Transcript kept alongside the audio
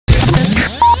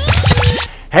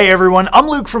Hey everyone, I'm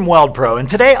Luke from Weldpro, and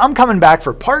today I'm coming back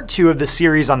for part 2 of the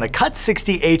series on the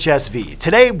CUT60HSV.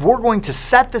 Today we're going to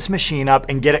set this machine up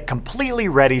and get it completely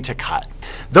ready to cut.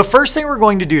 The first thing we're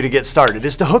going to do to get started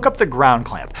is to hook up the ground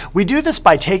clamp. We do this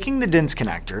by taking the DINS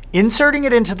connector, inserting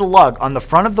it into the lug on the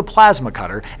front of the plasma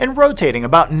cutter, and rotating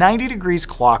about 90 degrees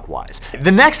clockwise.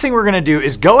 The next thing we're going to do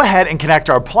is go ahead and connect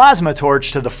our plasma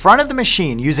torch to the front of the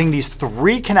machine using these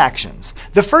 3 connections.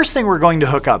 The first thing we're going to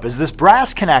hook up is this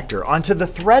brass connector onto the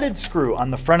threaded screw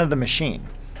on the front of the machine.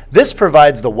 This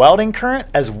provides the welding current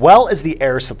as well as the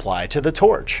air supply to the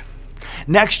torch.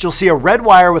 Next, you'll see a red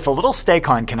wire with a little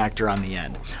stake-on connector on the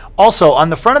end. Also, on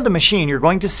the front of the machine, you're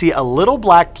going to see a little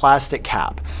black plastic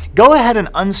cap. Go ahead and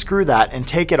unscrew that and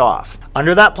take it off.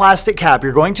 Under that plastic cap,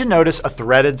 you're going to notice a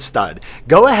threaded stud.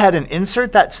 Go ahead and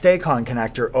insert that stake-on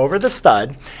connector over the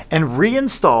stud and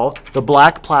reinstall the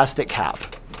black plastic cap.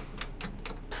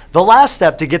 The last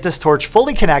step to get this torch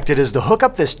fully connected is to hook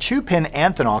up this 2-pin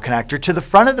Anthenol connector to the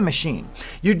front of the machine.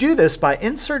 You do this by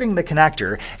inserting the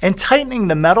connector and tightening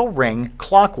the metal ring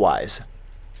clockwise.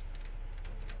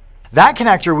 That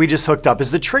connector we just hooked up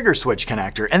is the trigger switch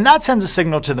connector, and that sends a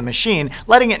signal to the machine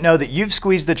letting it know that you've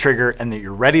squeezed the trigger and that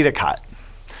you're ready to cut.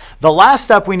 The last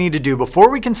step we need to do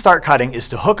before we can start cutting is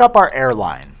to hook up our air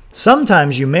line.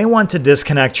 Sometimes you may want to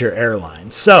disconnect your air line,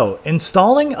 so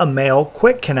installing a male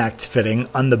quick connect fitting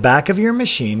on the back of your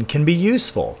machine can be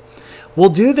useful. We'll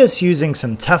do this using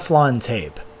some Teflon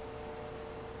tape.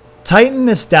 Tighten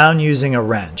this down using a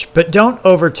wrench, but don't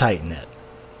over tighten it.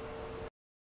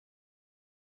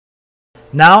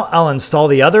 Now I'll install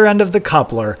the other end of the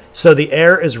coupler so the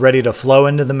air is ready to flow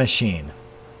into the machine.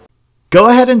 Go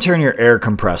ahead and turn your air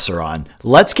compressor on.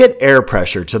 Let's get air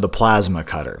pressure to the plasma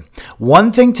cutter.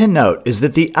 One thing to note is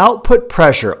that the output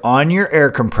pressure on your air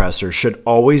compressor should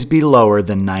always be lower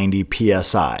than 90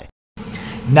 psi.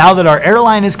 Now that our air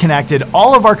line is connected,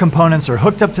 all of our components are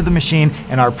hooked up to the machine,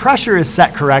 and our pressure is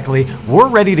set correctly, we're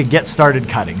ready to get started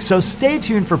cutting. So stay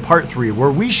tuned for part 3, where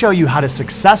we show you how to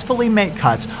successfully make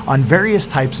cuts on various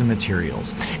types of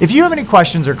materials. If you have any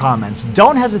questions or comments,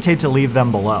 don't hesitate to leave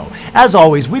them below. As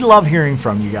always, we love hearing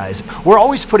from you guys. We're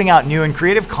always putting out new and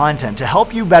creative content to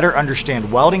help you better understand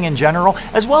welding in general,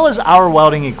 as well as our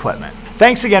welding equipment.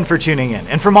 Thanks again for tuning in,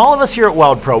 and from all of us here at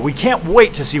Weldpro, we can't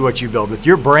wait to see what you build with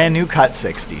your brand new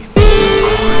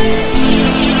CUT60.